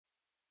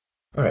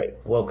Alright,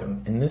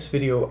 welcome. In this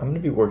video, I'm going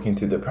to be working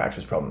through the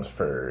practice problems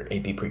for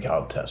AP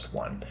Pre-Calc Test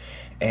 1.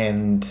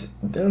 And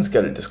then it's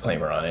got a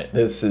disclaimer on it.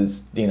 This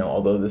is,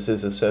 although this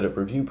is a set of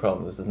review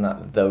problems, this is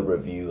not the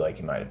review like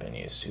you might have been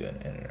used to in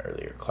an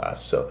earlier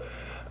class. So,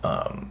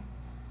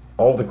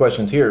 all of the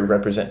questions here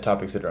represent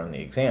topics that are on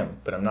the exam,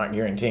 but I'm not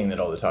guaranteeing that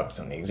all the topics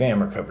on the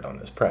exam are covered on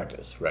this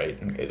practice, right?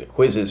 Okay, the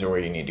quizzes are where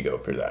you need to go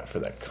for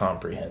that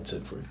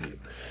comprehensive review.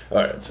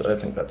 Alright, so I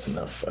think that's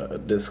enough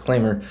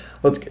disclaimer.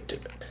 Let's get to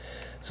it.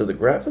 So the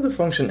graph of the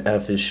function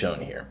f is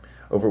shown here.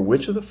 Over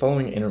which of the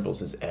following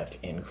intervals is f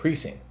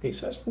increasing? Okay,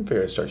 so that's been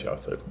fair. It starts you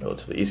off with a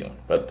relatively easy one.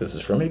 But this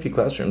is from AP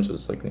Classroom, so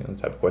it's like the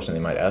type of question they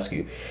might ask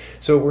you.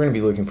 So we're going to be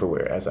looking for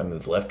where, as I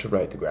move left to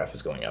right, the graph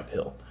is going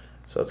uphill.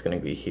 So that's going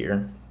to be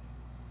here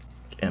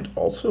and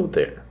also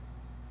there.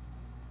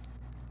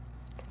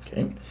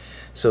 Okay,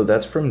 so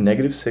that's from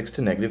 -6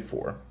 to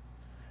 -4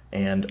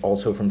 and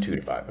also from 2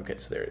 to 5. Okay,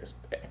 so there it is.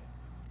 Okay.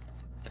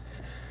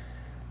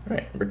 All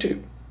right, number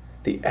 2.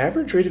 The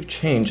average rate of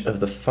change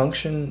of the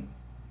function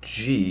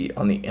g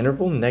on the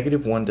interval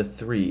 -1 to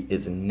 3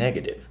 is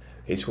negative.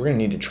 Okay, so we're going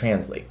to need to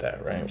translate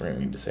that, right? We're going to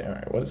need to say, all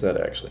right, what does that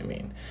actually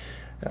mean?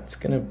 That's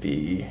going to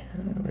be,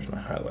 where's my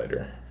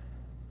highlighter?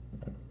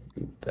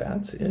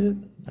 That's it?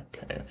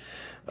 Okay.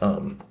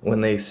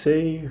 When they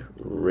say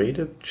rate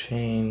of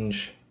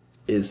change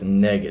is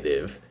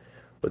negative,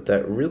 what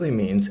that really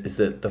means is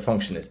that the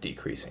function is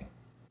decreasing.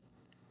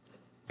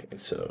 Okay,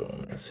 so I'm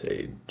going to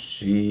say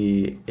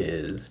g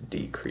is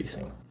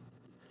decreasing.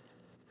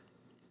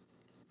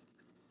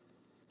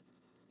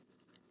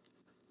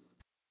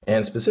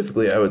 And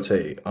specifically, I would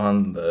say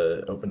on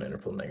the open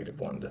interval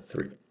 -1 to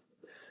 3.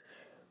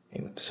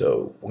 And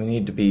so we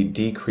need to be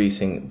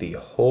decreasing the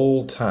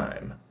whole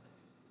time.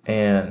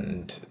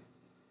 And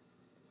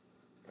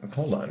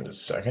hold on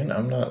just a second.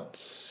 I'm not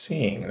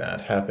seeing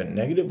that happen.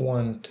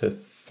 -1 to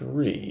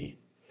 3.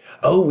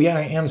 Oh, yeah,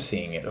 I am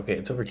seeing it. Okay,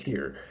 it's over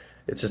here.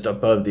 It's just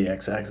above the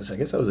x-axis. I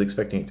guess I was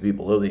expecting it to be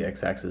below the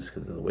x-axis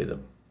because of the way the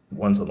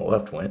ones on the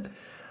left went.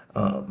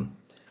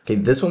 Okay,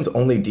 this one's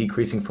only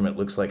decreasing from, it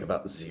looks like,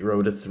 about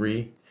 0 to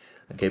 3.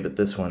 Okay, but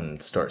this one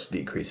starts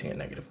decreasing at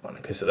 -1.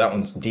 Okay, so that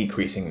one's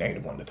decreasing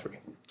 -1 to 3.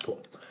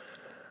 Cool.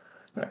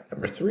 All right,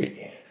 number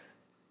 3.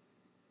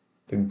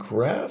 The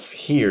graph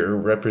here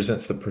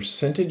represents the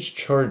percentage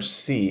charge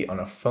C on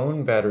a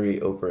phone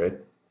battery over a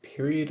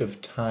period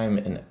of time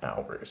in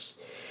hours.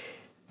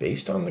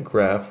 Based on the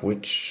graph,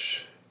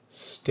 which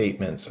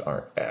statements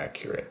are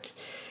accurate?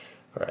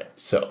 All right,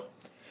 so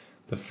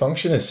the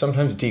function is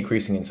sometimes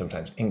decreasing and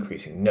sometimes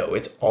increasing. No,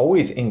 it's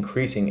always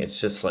increasing. It's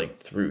just like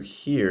through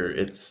here,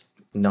 it's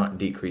not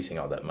decreasing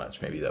all that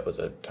much. Maybe that was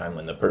a time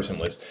when the person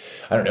was,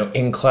 I don't know,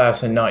 in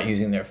class and not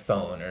using their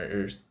phone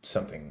or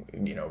something,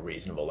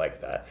 reasonable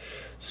like that.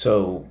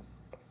 So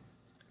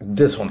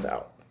this one's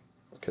out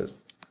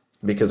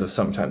because of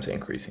sometimes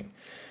increasing.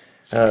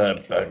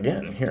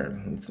 Again,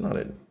 here, it's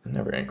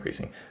never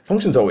increasing.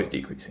 Function's always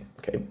decreasing,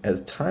 okay?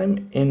 As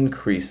time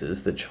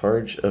increases, the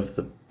charge of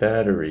the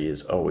battery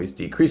is always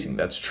decreasing.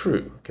 That's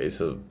true, okay?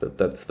 So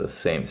that's the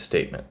same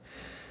statement.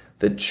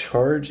 The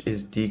charge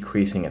is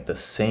decreasing at the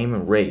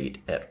same rate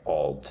at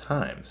all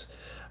times.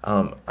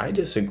 I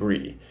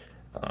disagree.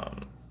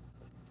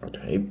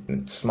 Okay,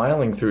 it's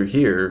smiling through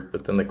here,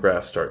 but then the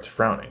graph starts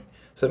frowning.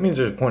 So that means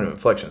there's a point of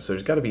inflection. So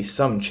there's got to be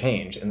some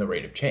change in the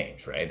rate of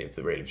change, right? If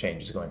the rate of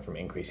change is going from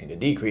increasing to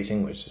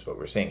decreasing, which is what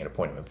we're seeing at a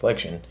point of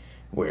inflection,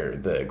 where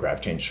the graph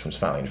changes from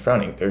smiling to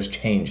frowning, there's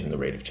change in the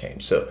rate of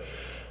change. So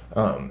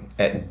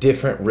at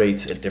different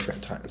rates at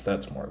different times,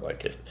 that's more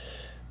like it.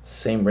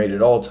 Same rate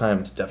at all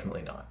times,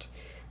 definitely not.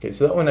 Okay,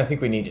 so that one I think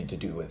we needed to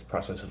do with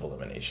process of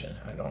elimination.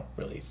 I don't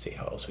really see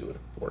how else we would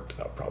have worked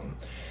that problem.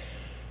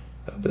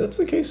 But that's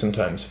the case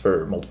sometimes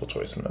for multiple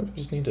choice. Sometimes we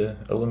just need to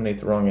eliminate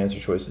the wrong answer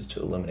choices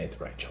to eliminate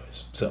the right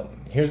choice. So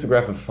here's the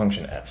graph of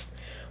function f.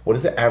 What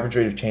is the average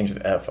rate of change of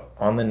f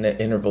on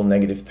the interval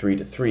 -3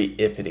 to 3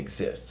 if it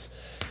exists?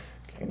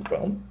 Okay,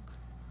 well,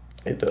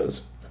 it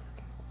does.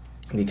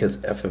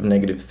 Because f of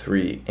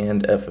 -3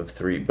 and f of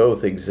 3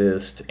 both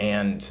exist,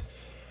 and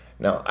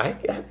now I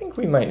think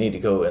we might need to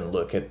go and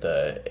look at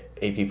the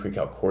AP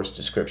Pre-Calc course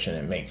description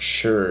and make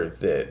sure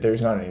that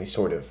there's not any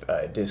sort of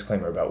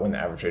disclaimer about when the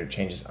average rate of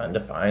change is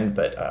undefined,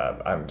 but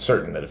I'm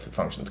certain that if the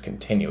function's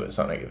continuous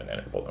on a given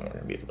interval, then we're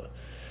going to be able to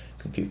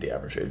compute the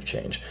average rate of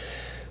change.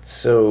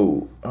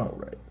 So, all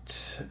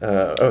right.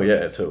 Oh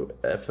yeah, so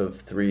f of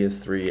 3 is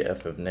 3,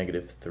 f of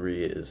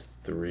 -3 is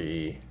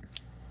 3.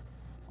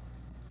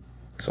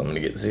 So I'm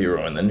going to get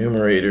 0 in the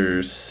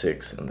numerator,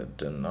 6 in the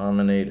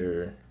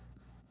denominator,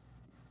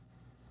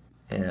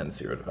 and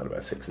 0 divided by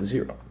 6 is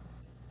 0.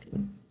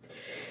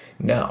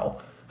 Now,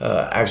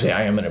 actually,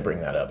 I am going to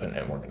bring that up, and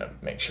we're going to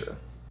make sure.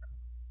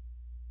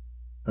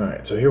 All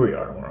right, so here we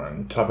are. We're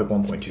on topic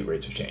 1.2,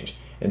 rates of change.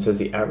 It says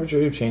the average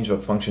rate of change of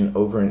a function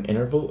over an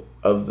interval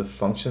of the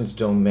function's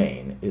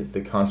domain is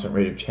the constant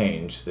rate of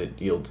change that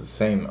yields the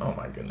same. Oh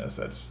my goodness,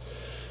 that's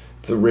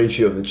the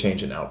ratio of the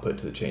change in output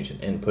to the change in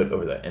input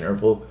over that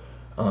interval.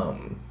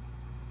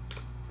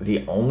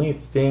 The only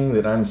thing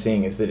that I'm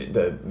seeing is that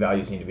the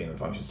values need to be in the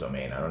function's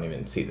domain. I don't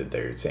even see that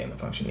they're saying the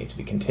function needs to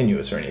be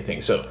continuous or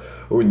anything. So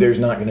there's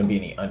not going to be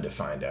any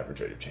undefined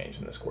average rate of change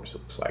in this course, it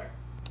looks like.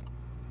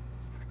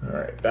 All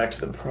right, back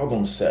to the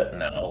problem set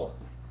now.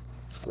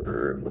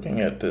 We're looking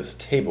at this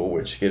table,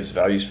 which gives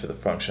values for the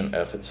function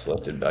f at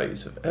selected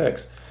values of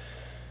x.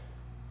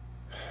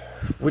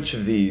 Which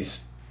of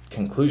these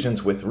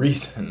conclusions with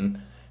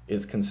reason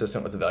is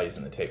consistent with the values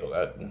in the table?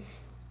 That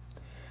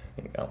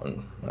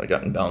one might have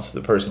gotten bounced to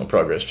the personal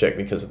progress check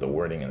because of the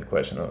wording in the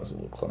question. That was a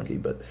little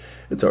clunky, but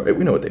it's all right.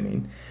 We know what they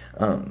mean.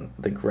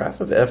 The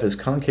graph of f is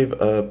concave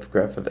up,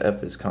 graph of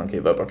f is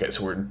concave up. Okay,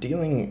 so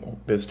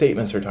the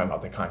statements are talking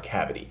about the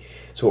concavity.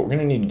 So what we're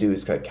going to need to do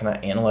is kind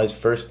of analyze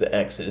first the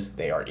x's.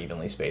 They are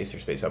evenly spaced.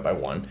 They're spaced out by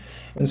 1.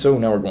 And so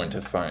now we're going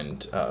to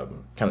find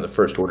kind of the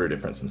first order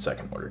difference and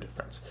second order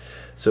difference.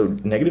 So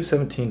negative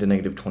 17 to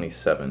negative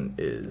 27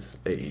 is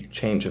a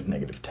change of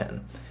negative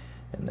 10.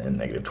 And then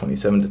negative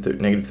 27 to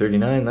negative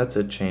 39, that's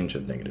a change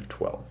of negative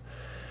 12.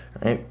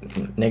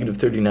 Right? Negative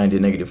 39 to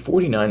negative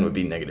 49 would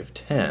be negative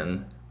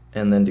 10.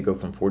 And then to go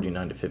from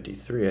 49 to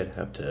 53, I'd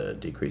have to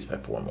decrease by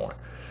 4 more.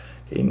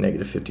 Okay,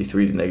 negative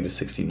 53 to negative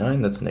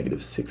 69, that's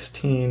negative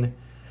 16.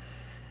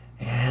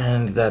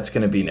 And that's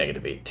going to be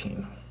negative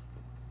 18.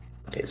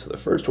 Okay, so the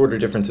first order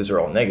differences are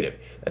all negative.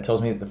 That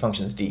tells me that the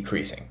function is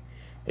decreasing.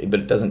 Okay, but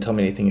it doesn't tell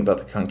me anything about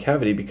the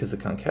concavity because the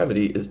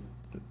concavity is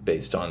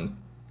based on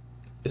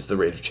is the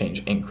rate of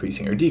change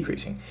increasing or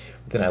decreasing.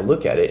 But then I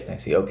look at it and I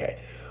see, okay,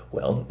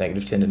 well,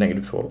 negative 10 to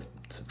negative 12,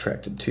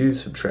 subtracted 2,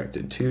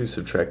 subtracted 2,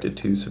 subtracted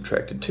 2,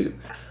 subtracted 2.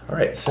 All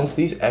right, since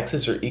these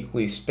x's are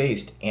equally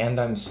spaced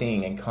and I'm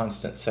seeing a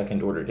constant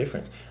second order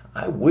difference,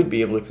 I would be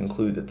able to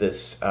conclude that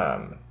this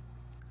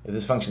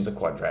function's a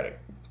quadratic.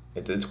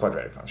 It's a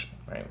quadratic function,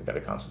 right? We've got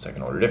a constant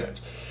second order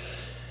difference.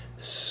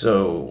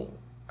 So,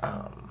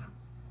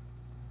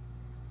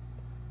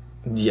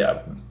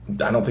 yeah,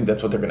 I don't think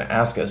that's what they're going to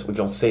ask us. We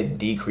can say it's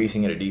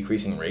decreasing at a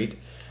decreasing rate.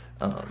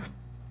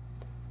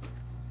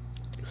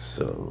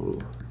 So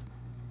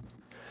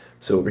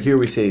over here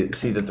we see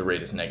that the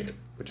rate is negative,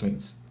 which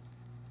means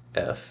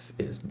f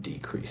is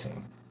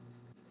decreasing.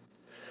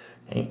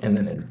 Okay? And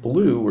then in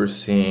blue we're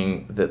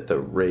seeing that the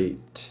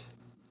rate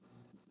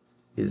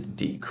is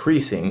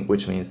decreasing,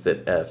 which means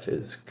that f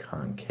is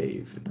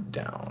concave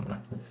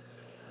down.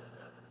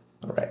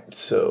 All right,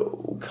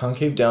 so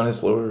concave down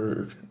is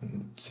lower,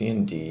 C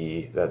and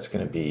D. That's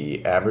going to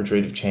be average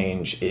rate of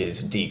change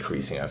is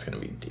decreasing. That's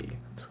going to be D.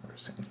 That's what we're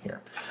seeing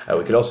here.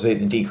 We could also say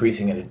the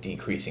decreasing at a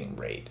decreasing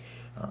rate.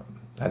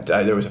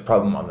 There was a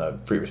problem on the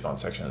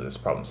pre-response section of this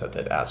problem set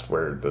that asked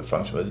where the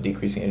function was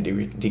decreasing at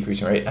a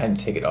decreasing rate. I had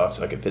to take it off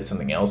so I could fit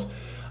something else.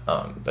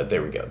 But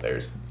there we go.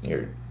 There's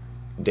your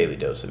daily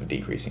dose of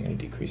decreasing at a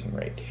decreasing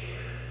rate.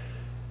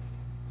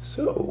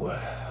 So,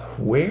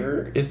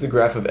 where is the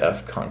graph of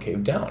f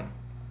concave down?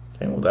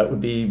 Okay, well, that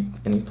would be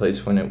any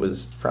place when it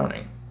was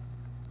frowning.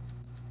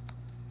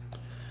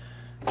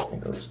 I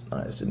think those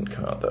eyes didn't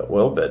come out that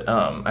well, but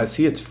I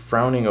see it's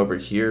frowning over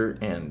here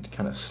and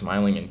kind of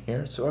smiling in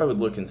here. So I would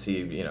look and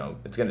see,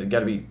 it's got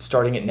to be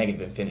starting at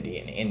negative infinity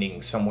and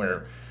ending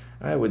somewhere,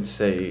 I would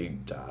say,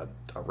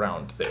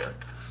 around there.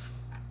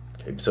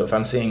 Okay, so if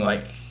I'm seeing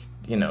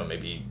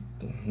maybe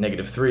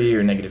negative 3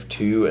 or negative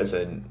 2 as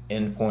an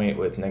endpoint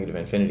with negative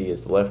infinity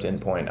as the left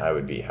endpoint, I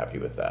would be happy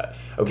with that.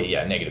 Okay,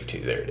 yeah, negative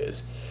 2, there it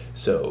is.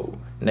 So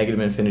negative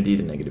infinity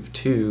to negative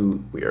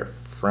 2, we are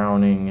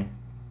frowning.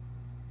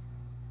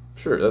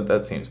 Sure,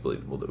 that seems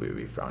believable that we would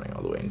be frowning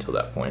all the way until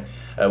that point.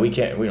 We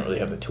don't really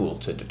have the tools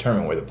to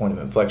determine where the point of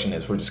inflection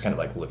is. We're just kind of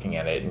like looking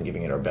at it and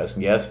giving it our best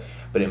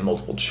guess. But in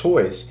multiple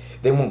choice,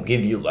 they won't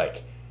give you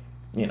it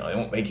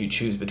won't make you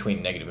choose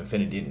between negative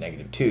infinity to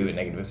negative 2 and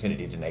negative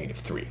infinity to negative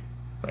 3.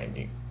 Right?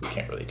 You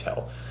can't really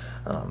tell.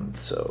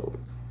 So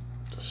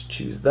just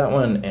choose that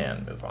one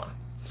and move on.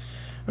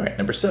 All right,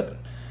 number 7.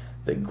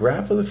 The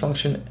graph of the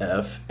function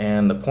f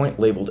and the point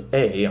labeled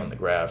a on the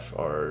graph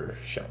are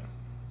shown.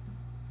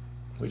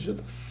 Which of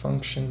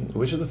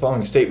the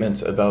following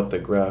statements about the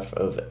graph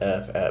of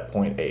f at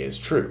point A is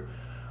true?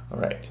 All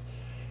right.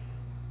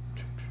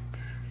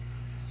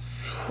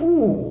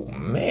 Ooh,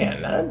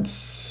 man,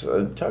 that's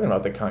talking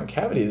about the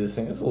concavity of this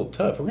thing is a little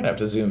tough. We're gonna have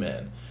to zoom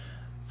in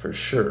for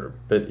sure.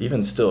 But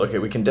even still, okay,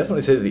 we can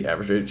definitely say that the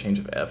average rate of change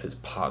of f is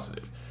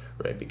positive,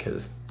 right?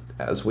 Because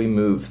as we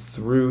move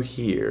through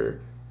here,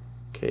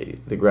 okay,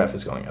 the graph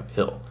is going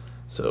uphill.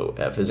 So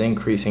f is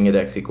increasing at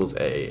x equals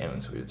a,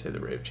 and so we would say the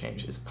rate of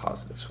change is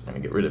positive. So we're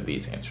going to get rid of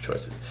these answer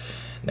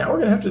choices. Now we're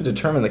going to have to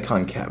determine the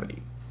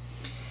concavity.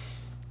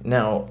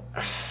 Now,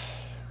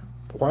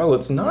 while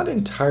it's not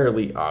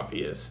entirely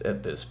obvious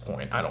at this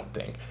point, I don't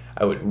think,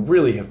 I would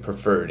really have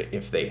preferred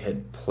if they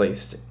had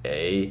placed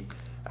a,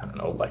 I don't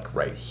know, like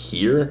right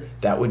here.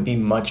 That would be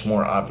much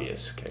more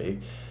obvious, okay?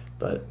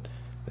 But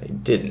they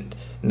didn't.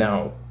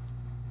 Now,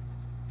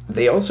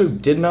 they also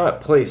did not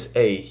place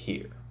a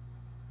here.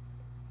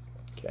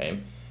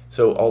 Okay,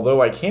 so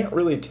although I can't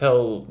really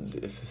tell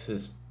if this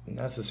is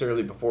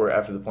necessarily before or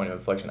after the point of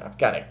inflection, I've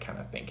got to kind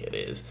of think it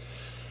is.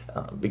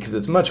 because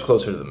it's much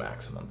closer to the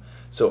maximum.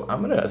 So I'm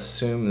going to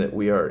assume that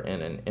we are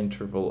in an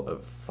interval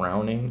of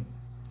frowning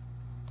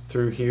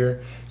through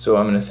here. So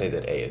I'm going to say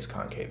that A is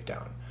concave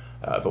down.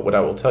 But what I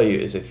will tell you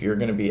is if you're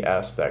going to be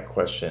asked that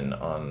question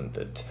on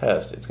the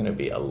test, it's going to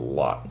be a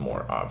lot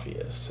more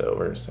obvious. So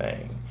we're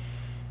saying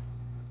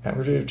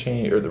average rate of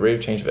change, or the rate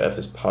of change of f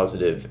is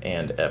positive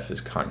and f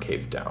is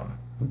concave down.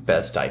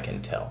 Best I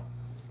can tell.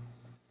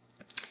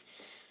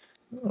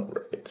 All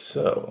right,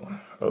 so,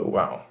 oh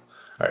wow.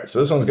 All right, so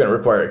this one's going to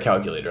require a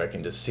calculator. I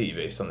can just see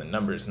based on the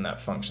numbers in that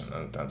function.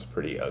 That's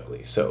pretty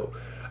ugly. So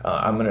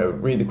I'm going to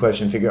read the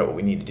question, figure out what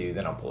we need to do,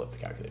 then I'll pull up the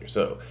calculator.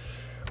 So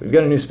we've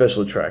got a new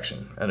special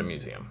attraction at a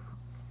museum.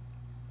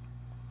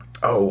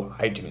 Oh,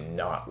 I do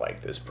not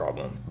like this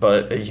problem.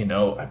 But, you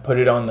know, I put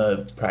it on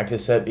the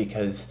practice set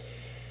because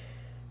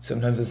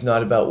sometimes it's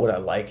not about what I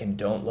like and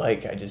don't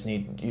like. I just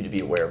need you to be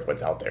aware of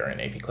what's out there in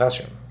AP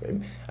Classroom.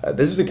 Okay?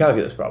 This is a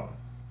calculus problem.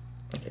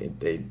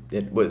 Okay?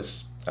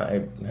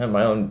 I have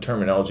my own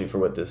terminology for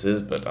what this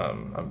is, but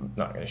I'm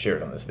not going to share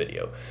it on this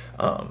video.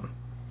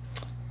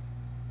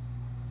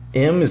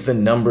 M is the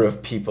number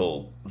of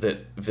people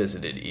that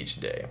visited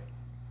each day.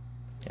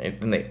 Okay?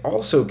 Then they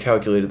also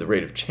calculated the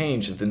rate of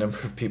change of the number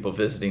of people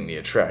visiting the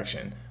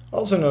attraction,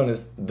 also known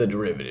as the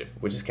derivative,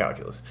 which is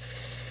calculus.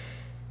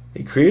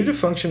 They created a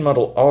function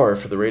model R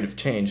for the rate of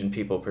change in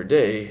people per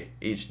day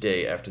each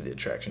day after the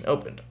attraction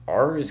opened.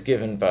 R is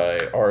given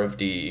by R of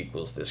D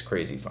equals this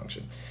crazy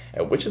function.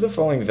 At which of the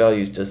following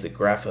values does the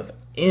graph of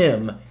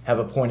M have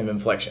a point of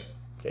inflection?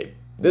 Okay,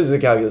 this is a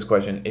calculus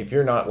question. If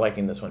you're not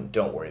liking this one,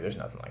 don't worry. There's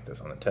nothing like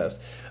this on the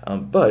test.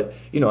 But,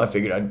 you know, I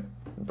figured I'd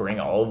bring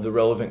all of the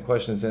relevant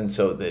questions in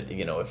so that,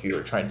 you know, if you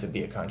were trying to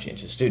be a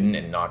conscientious student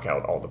and knock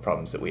out all the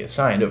problems that we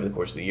assigned over the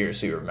course of the year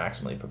so you were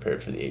maximally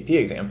prepared for the AP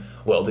exam,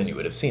 well, then you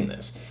would have seen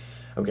this.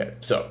 Okay,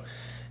 so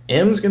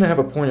M is going to have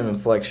a point of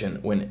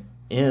inflection when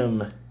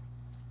M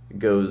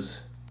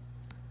goes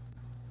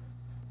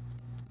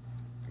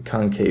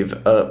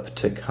concave up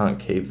to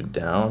concave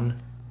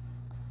down,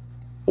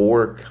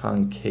 or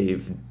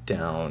concave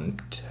down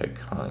to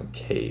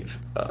concave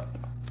up.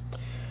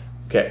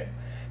 Okay,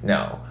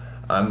 now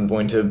I'm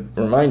going to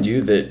remind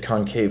you that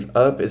concave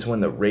up is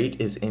when the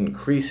rate is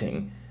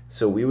increasing,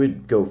 so we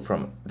would go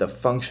from the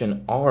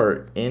function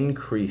R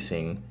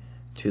increasing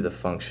to the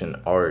function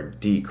R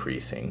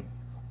decreasing,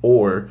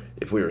 or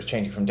if we were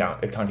changing from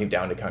concave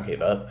down to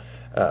concave up,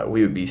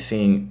 we would be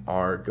seeing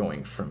R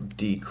going from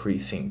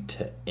decreasing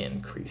to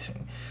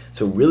increasing.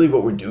 So really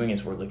what we're doing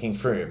is we're looking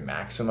for a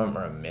maximum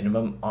or a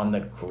minimum on the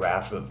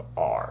graph of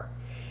R,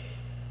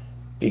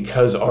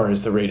 because R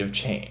is the rate of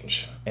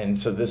change. And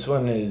so this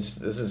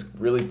is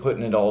really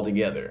putting it all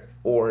together,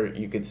 or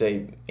you could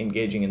say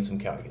engaging in some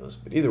calculus,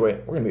 but either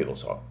way, we're gonna be able to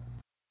solve.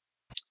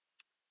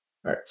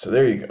 All right, so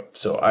there you go.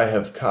 So I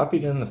have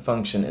copied in the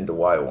function into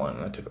y1.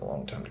 That took a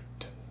long time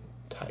to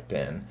type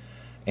in.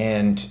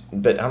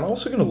 But I'm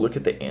also going to look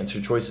at the answer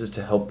choices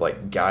to help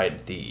like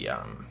guide the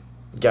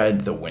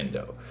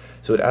window.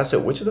 So it asks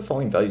at which of the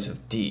following values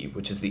of D,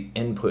 which is the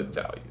input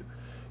value.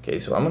 Okay,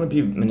 so I'm going to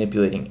be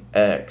manipulating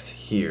x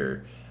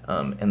here,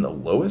 and the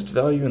lowest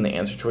value in the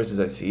answer choices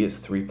I see is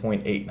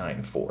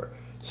 3.894.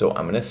 So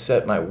I'm going to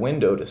set my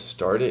window to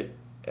start at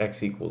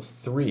x equals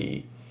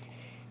 3,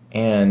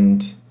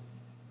 and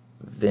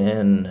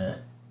then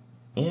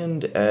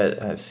end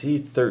at, I see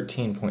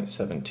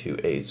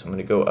 13.728, so I'm going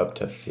to go up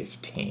to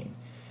 15.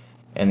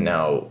 And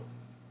now,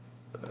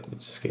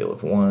 scale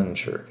of 1,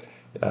 sure.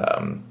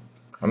 I'm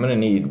going to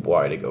need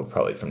y to go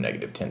probably from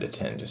 -10 to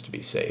 10 just to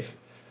be safe.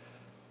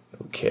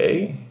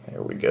 Okay,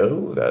 there we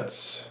go.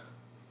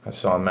 I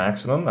saw a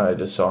maximum, I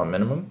just saw a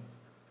minimum.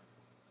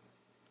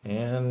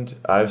 And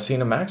I've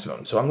seen a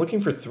maximum. So I'm looking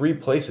for 3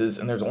 places,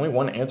 and there's only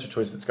one answer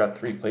choice that's got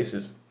 3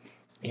 places.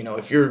 You know,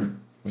 if you're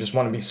just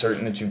want to be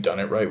certain that you've done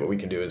it right, what we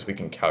can do is we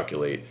can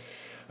calculate,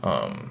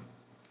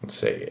 let's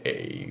say,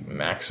 a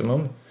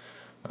maximum.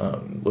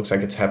 Looks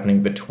like it's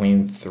happening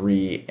between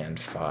 3 and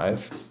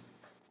 5.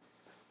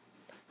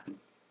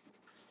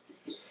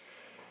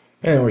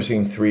 And we're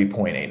seeing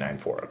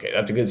 3.894. Okay,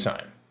 that's a good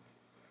sign.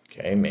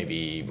 Okay,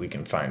 maybe we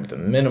can find the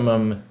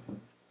minimum.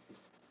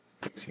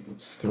 X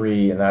equals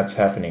 3, and that's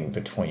happening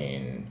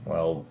between,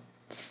 well,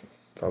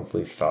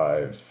 probably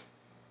 5.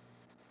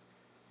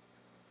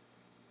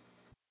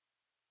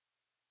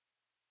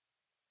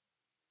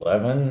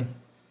 11,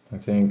 I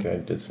think. I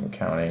did some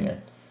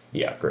counting.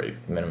 Yeah,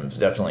 great. Minimum's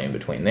definitely in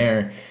between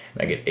there.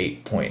 And I get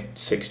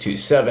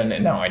 8.627,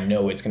 and now I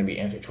know it's going to be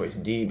answer choice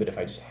D, but if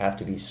I just have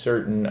to be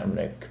certain, I'm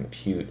going to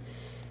compute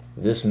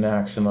this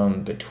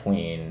maximum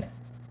between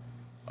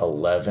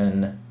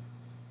 11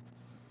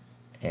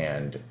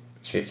 and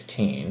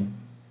 15.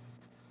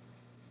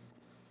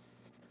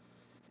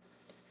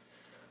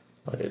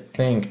 Let it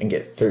think and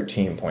get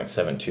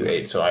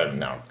 13.728. So I'm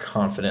now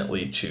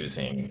confidently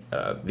choosing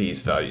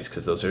these values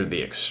because those are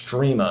the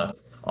extrema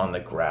on the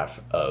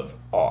graph of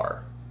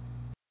R.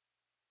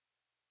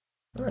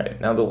 All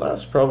right, now the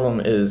last problem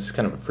is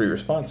kind of a free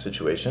response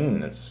situation,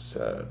 and it's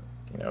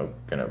going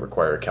to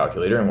require a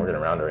calculator, and we're going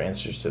to round our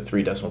answers to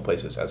 3 decimal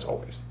places as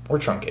always, or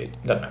truncate,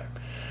 doesn't matter.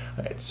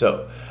 All right,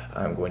 so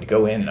I'm going to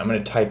go in and I'm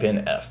going to type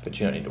in f, but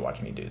you don't need to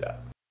watch me do that.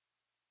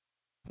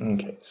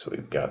 Okay, so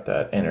we've got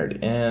that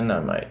entered in. I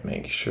might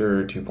make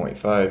sure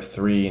 2.5,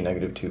 3,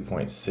 negative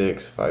 2.6,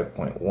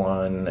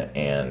 5.1,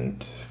 and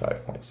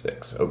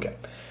 5.6. Okay.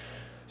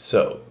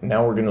 So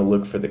now we're going to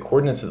look for the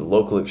coordinates of the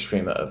local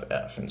extrema of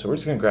f. And so we're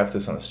just going to graph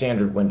this on the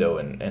standard window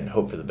and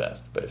hope for the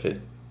best. But if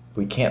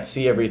we can't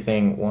see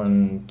everything,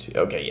 1, 2,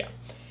 okay, yeah.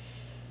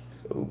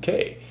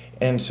 Okay,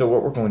 and so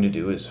what we're going to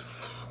do is,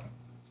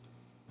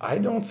 I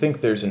don't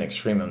think there's an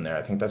extremum there.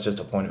 I think that's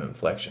just a point of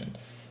inflection.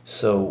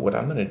 So what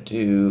I'm going to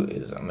do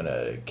is I'm going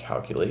to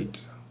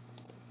calculate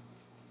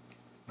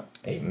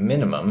a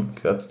minimum,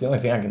 because that's the only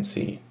thing I can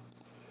see.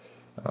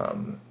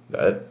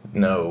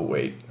 No,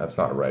 wait, that's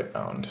not a right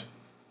bound.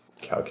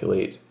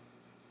 Calculate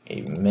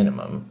a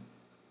minimum.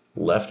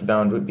 Left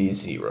bound would be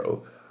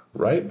 0.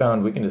 Right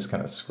bound, we can just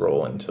kind of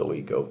scroll until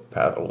we go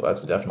past, well,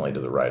 that's definitely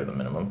to the right of the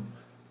minimum.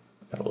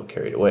 That'll look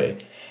carried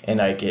away.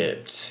 And I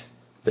get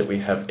that we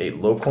have a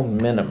local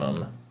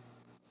minimum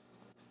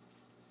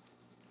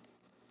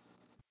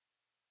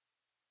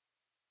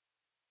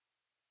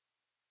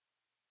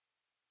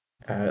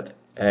at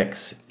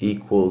x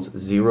equals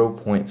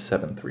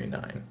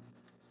 0.739.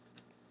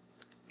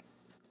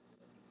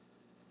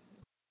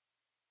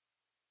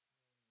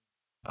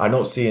 I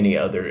don't see any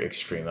other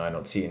extrema. I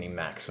don't see any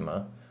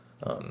maxima.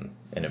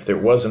 And if there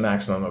was a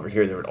maximum over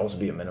here, there would also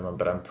be a minimum,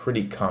 but I'm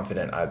pretty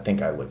confident. I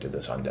think I looked at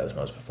this on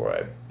Desmos before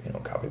I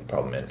copied the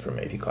problem in from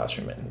AP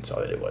Classroom and saw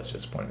that it was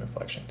just a point of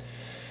inflection.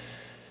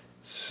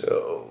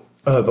 So,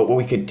 but what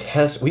we could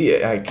test,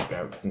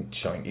 I'm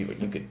showing you,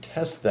 but you could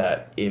test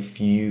that if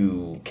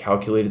you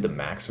calculated the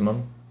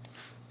maximum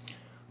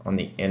on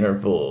the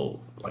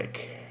interval,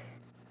 like,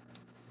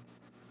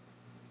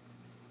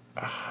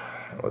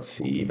 let's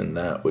see, even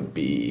that would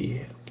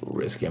be a little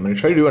risky. I'm going to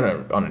try to do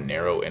it on a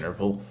narrow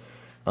interval.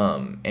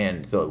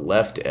 And the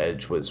left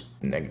edge was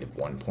negative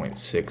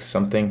 1.6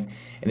 something.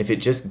 And if it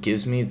just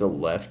gives me the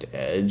left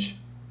edge,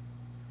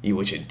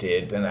 which it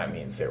did, then that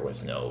means there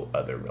was no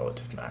other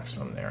relative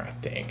maximum there, I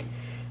think.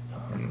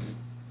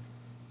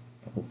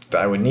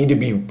 I would need to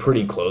be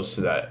pretty close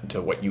to that,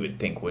 to what you would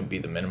think would be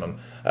the minimum,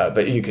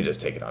 but you could just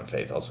take it on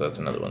faith. Also, that's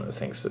another one of those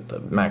things that the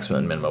maximum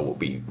and minimum will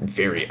be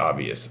very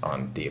obvious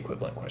on the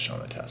equivalent question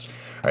on the test.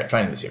 All right,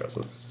 finding the zeros.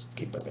 Let's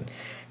keep moving.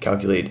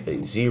 Calculate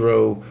a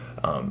 0.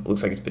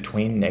 Looks like it's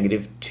between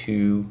negative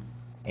 2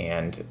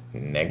 and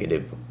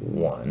negative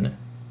 1.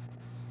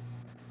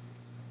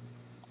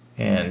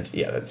 And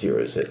yeah, that 0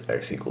 is at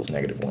x equals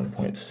negative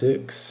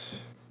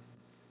 1.6.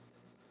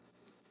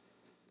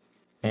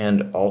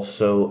 And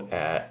also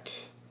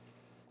at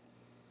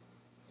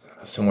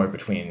somewhere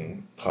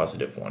between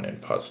positive 1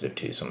 and positive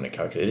 2. So I'm going to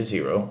calculate a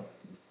 0.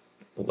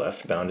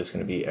 Left bound is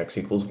going to be x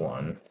equals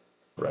 1.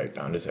 Right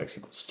bound is x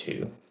equals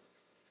 2.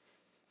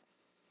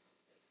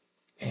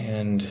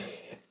 And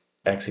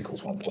x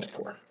equals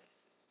 1.4.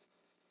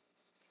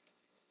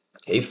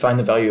 Okay, find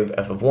the value of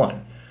f of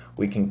 1.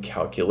 We can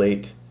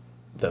calculate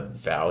the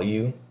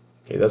value.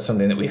 Okay, that's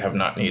something that we have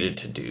not needed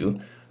to do.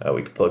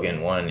 We could plug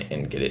in 1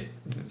 and get it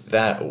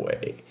that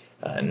way,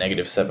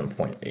 negative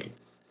 7.8.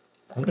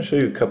 I'm going to show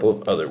you a couple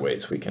of other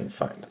ways we can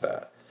find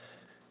that.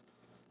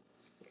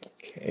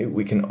 Okay,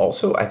 we can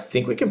also, I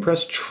think we can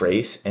press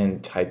trace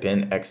and type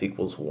in x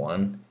equals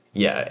 1.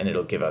 Yeah, and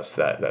it'll give us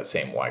that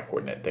same y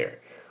coordinate there.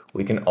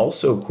 We can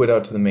also quit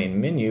out to the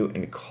main menu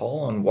and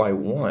call on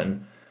y1,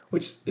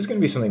 which is going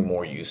to be something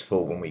more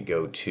useful when we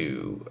go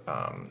to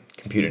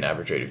compute an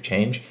average rate of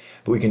change.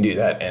 But we can do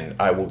that, and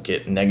I will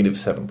get negative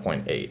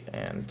 7.8,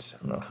 and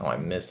I don't know how I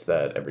miss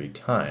that every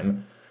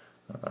time.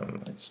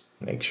 Just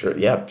make sure,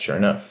 yeah, sure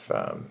enough,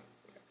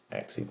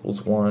 x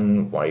equals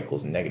 1, y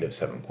equals negative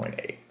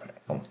 7.8.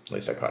 Well, at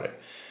least I caught it.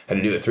 I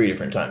had to do it 3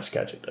 different times to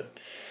catch it, but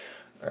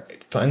all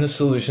right. Find the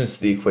solutions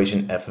to the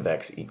equation f of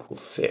x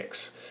equals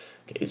 6.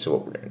 Okay, so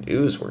what we're going to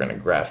do is we're going to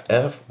graph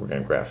f, we're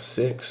going to graph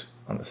 6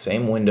 on the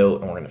same window,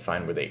 and we're going to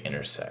find where they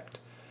intersect.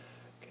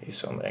 Okay,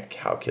 so I'm going to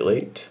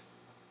calculate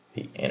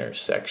the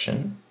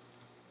intersection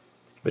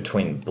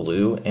between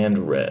blue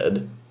and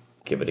red.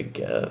 Give it a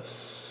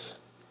guess.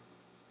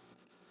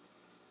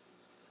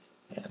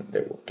 And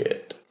they will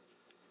get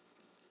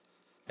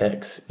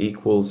x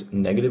equals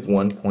negative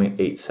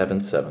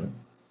 1.877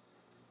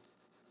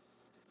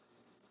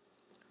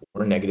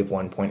 or negative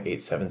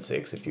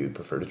 1.876 if you would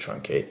prefer to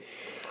truncate.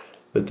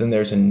 But then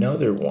there's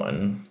another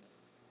one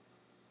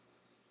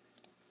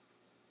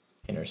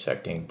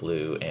intersecting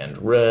blue and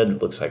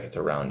red. Looks like it's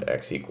around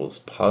x equals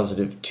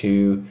positive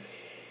 2.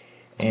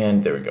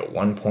 And there we go,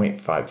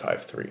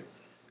 1.553.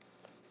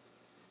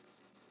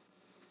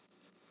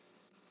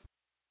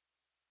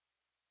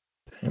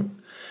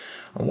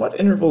 On what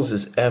intervals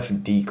is f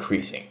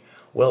decreasing?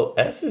 Well,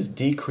 f is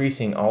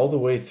decreasing all the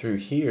way through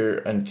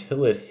here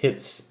until it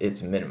hits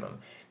its minimum.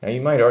 Now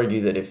you might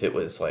argue that if it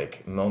was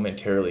like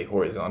momentarily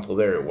horizontal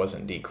there, it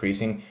wasn't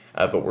decreasing,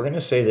 but we're going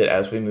to say that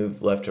as we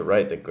move left to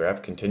right, the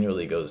graph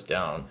continually goes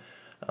down.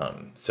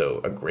 So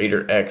a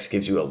greater x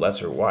gives you a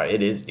lesser y.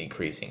 It is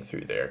decreasing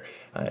through there.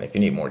 And if you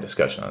need more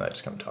discussion on that,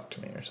 just come talk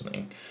to me or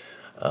something.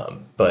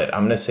 But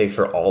I'm going to say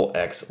for all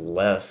x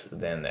less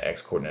than the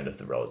x-coordinate of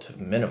the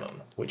relative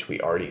minimum, which we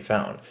already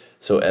found.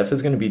 So f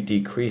is going to be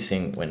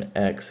decreasing when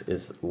x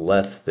is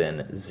less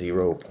than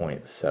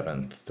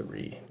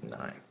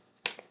 0.739,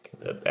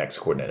 the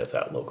x-coordinate of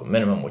that local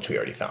minimum, which we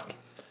already found.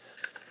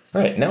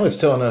 All right, now it's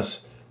telling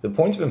us the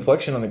points of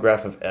inflection on the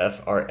graph of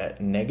f are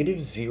at negative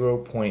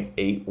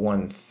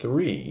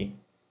 0.813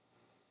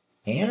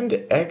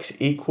 and x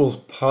equals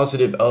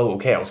positive. Oh,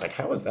 okay. I was like,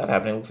 how is that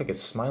happening? It looks like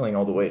it's smiling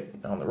all the way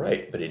on the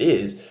right, but it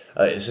is.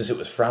 It's just it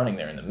was frowning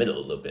there in the middle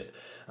a little bit.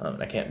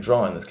 And I can't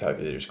draw on this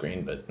calculator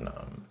screen, but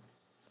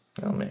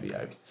well, maybe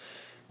I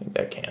think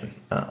I can.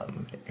 I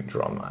can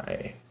draw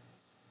my.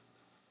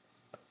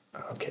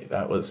 Okay,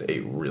 that was a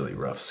really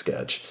rough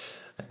sketch.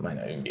 It might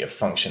not even be a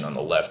function on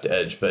the left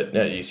edge, but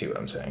you see what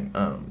I'm saying.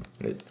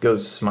 It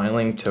goes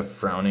smiling to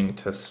frowning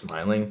to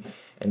smiling.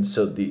 And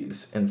so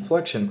these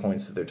inflection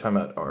points that they're talking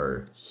about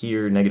are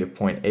here, negative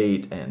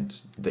 0.8,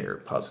 and there,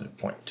 positive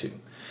 0.2.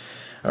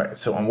 All right,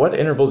 so on what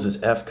intervals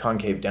is f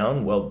concave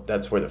down? Well,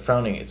 that's where the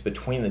frowning is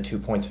between the 2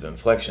 points of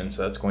inflection,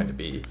 so that's going to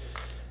be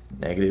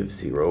negative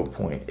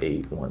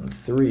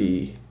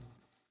 0.813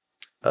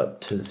 up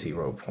to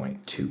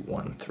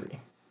 0.213.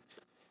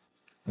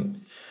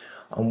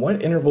 On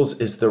what intervals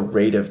is the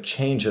rate of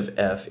change of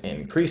f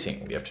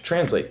increasing? We have to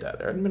translate that.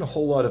 There hadn't been a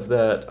whole lot of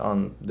that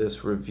on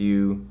this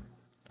review,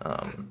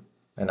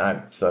 and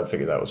I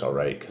figured that was all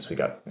right because we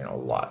got a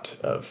lot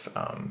of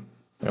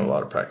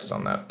practice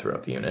on that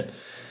throughout the unit.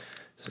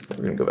 So we're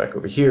going to go back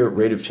over here.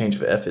 Rate of change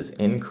of f is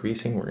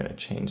increasing. We're going to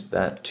change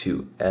that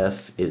to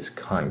f is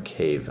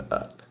concave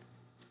up.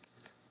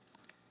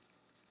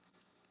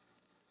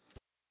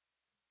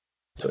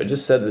 So I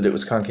just said that it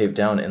was concave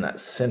down in that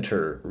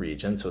center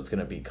region, so it's going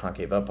to be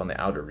concave up on the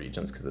outer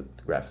regions because the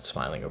graph is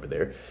smiling over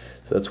there.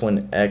 So that's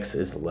when x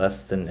is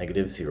less than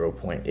negative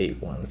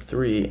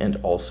 0.813 and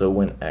also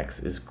when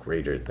x is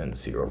greater than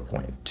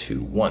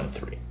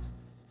 0.213.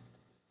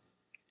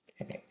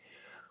 Okay.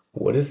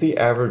 What is the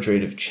average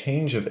rate of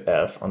change of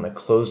f on the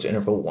closed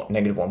interval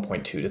negative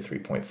 1.2 to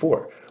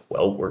 3.4?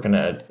 Well, we're going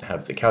to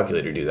have the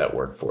calculator do that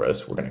work for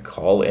us. We're going to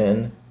call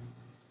in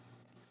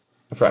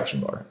a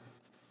fraction bar.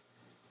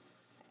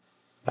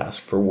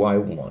 Ask for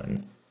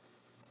y1,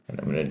 and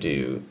I'm going to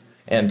do,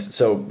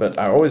 but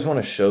I always want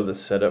to show the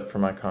setup for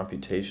my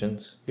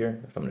computations here,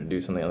 if I'm going to do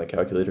something on the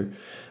calculator.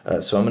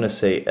 So I'm going to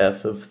say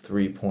f of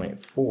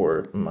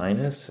 3.4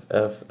 minus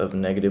f of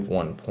negative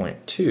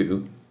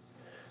 1.2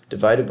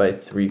 divided by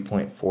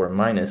 3.4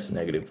 minus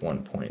negative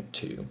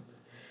 1.2.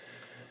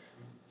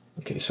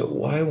 Okay, so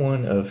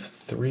y1 of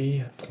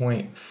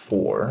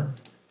 3.4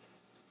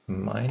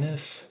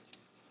 minus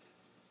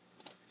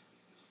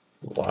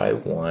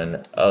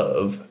y1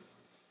 of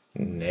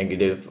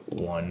negative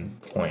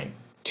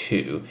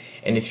 1.2,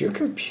 and if your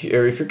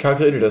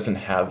calculator doesn't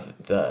have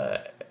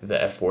the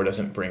F4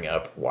 doesn't bring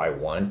up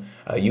y1,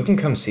 you can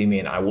come see me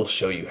and I will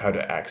show you how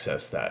to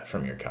access that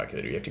from your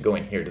calculator. You have to go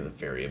in here to the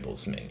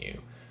variables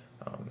menu.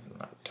 I'm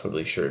not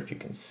totally sure if you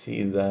can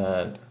see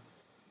that.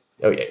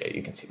 Oh yeah,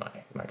 you can see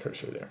my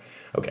cursor there.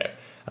 Okay,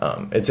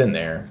 it's in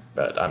there,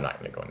 but I'm not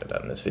going to go into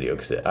that in this video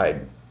because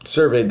I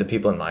surveyed the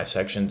people in my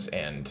sections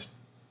and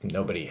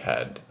nobody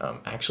had,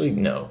 actually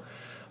no.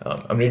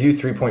 I'm going to do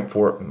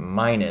 3.4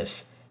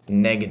 minus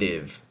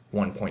negative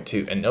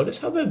 1.2. And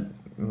notice how the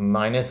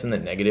minus and the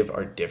negative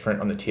are different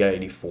on the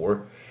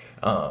TI-84.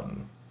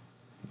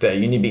 That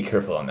you need to be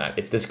careful on that.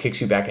 If this kicks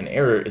you back in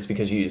error, it's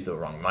because you used the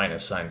wrong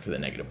minus sign for the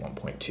negative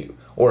 1.2,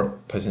 or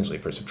potentially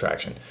for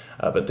subtraction.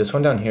 But this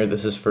one down here,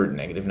 this is for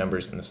negative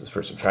numbers and this is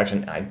for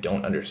subtraction. I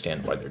don't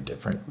understand why they're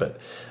different,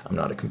 but I'm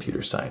not a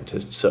computer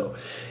scientist. So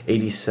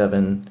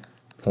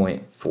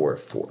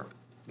 87.44.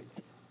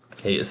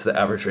 Okay, it's the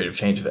average rate of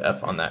change of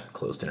f on that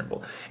closed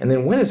interval. And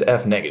then when is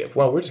f negative?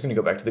 Well, we're just going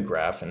to go back to the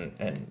graph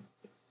and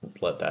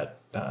let that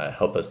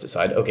help us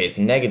decide. Okay, it's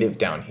negative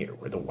down here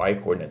where the y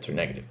coordinates are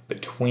negative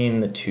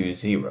between the two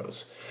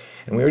zeros.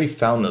 And we already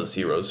found those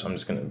zeros, so I'm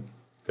just going to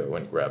go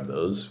and grab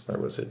those. Where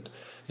was it?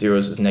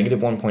 Zeros is negative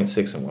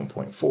 1.6 and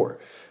 1.4.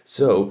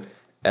 So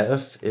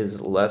f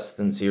is less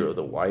than 0.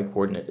 The y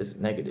coordinate is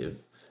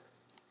negative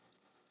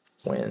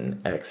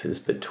when x is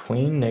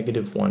between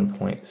negative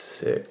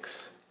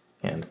 1.6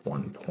 and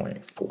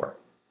 1.4.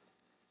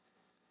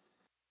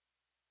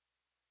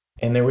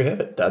 And there we have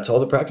it. That's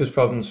all the practice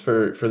problems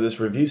for this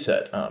review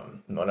set.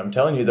 What I'm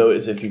telling you, though,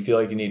 is if you feel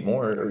like you need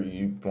more or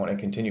you want to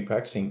continue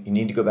practicing, you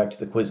need to go back to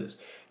the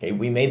quizzes. Okay,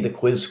 we made the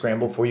quiz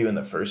scramble for you in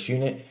the first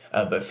unit,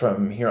 but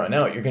from here on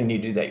out, you're going to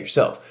need to do that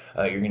yourself.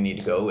 You're going to need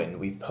to go, and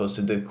we've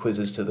posted the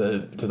quizzes to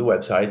the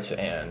websites,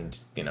 and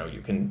you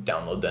can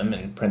download them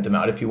and print them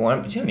out if you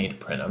want, but you don't need to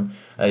print them.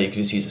 You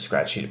can just use a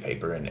scratch sheet of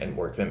paper and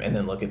work them, and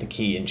then look at the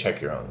key and check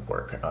your own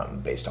work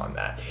based on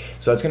that.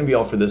 So that's going to be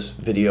all for this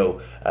video.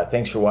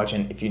 Thanks for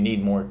watching. If you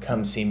need more,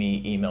 come see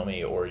me, email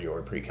me, or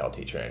your pre-cal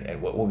teacher,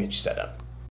 and we'll get you set up.